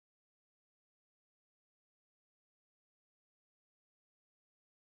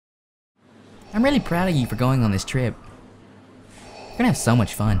I'm really proud of you for going on this trip. We're gonna have so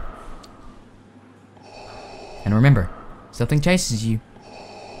much fun. And remember, something chases you.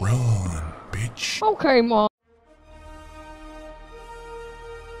 Run, bitch. Okay, Mom.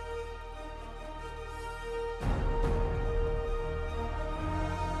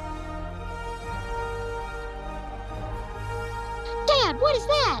 Dad, what is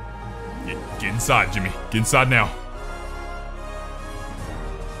that? Get inside, Jimmy. Get inside now.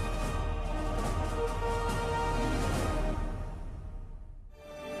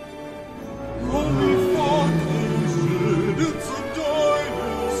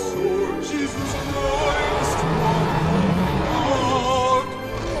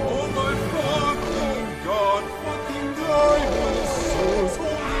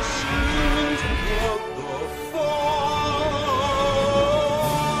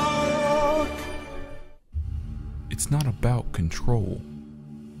 It's not about control.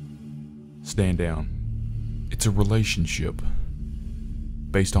 Stand down. It's a relationship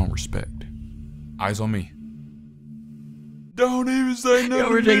based on respect. Eyes on me. Don't even say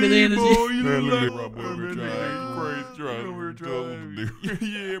nothing. We're taking it in. Yeah,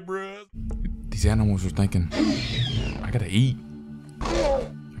 bruh. These animals are thinking, I gotta eat.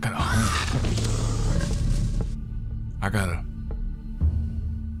 I gotta hunt. I gotta.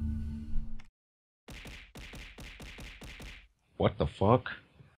 What the fuck?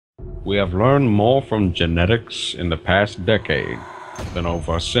 We have learned more from genetics in the past decade than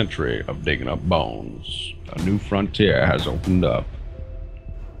over a century of digging up bones. A new frontier has opened up.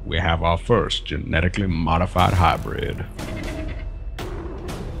 We have our first genetically modified hybrid.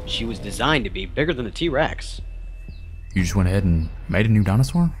 She was designed to be bigger than a T-Rex. You just went ahead and made a new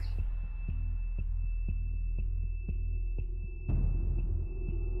dinosaur?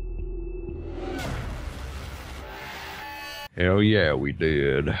 Hell yeah, we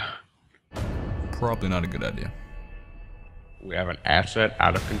did. Probably not a good idea. We have an asset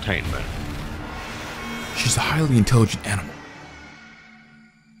out of containment. She's a highly intelligent animal.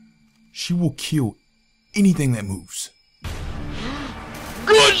 She will kill anything that moves.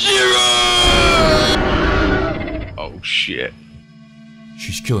 Oh shit.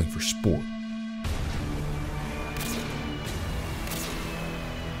 She's killing for sport.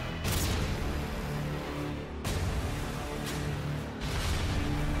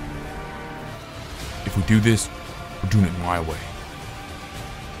 If we do this, we're doing it my way.